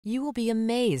You will be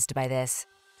amazed by this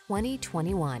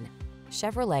 2021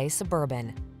 Chevrolet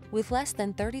Suburban. With less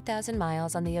than 30,000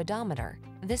 miles on the odometer,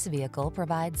 this vehicle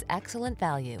provides excellent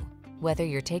value. Whether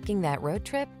you're taking that road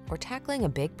trip or tackling a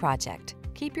big project,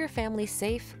 keep your family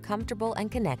safe, comfortable, and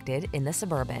connected in the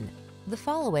Suburban. The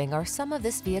following are some of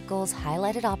this vehicle's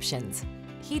highlighted options: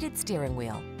 heated steering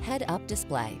wheel, head-up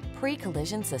display,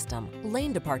 pre-collision system,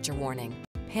 lane departure warning,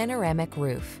 panoramic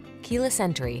roof, keyless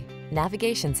entry,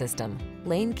 navigation system,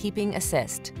 lane keeping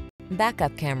assist,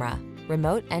 backup camera,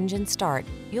 remote engine start.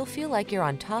 You'll feel like you're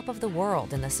on top of the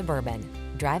world in the Suburban.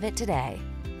 Drive it today.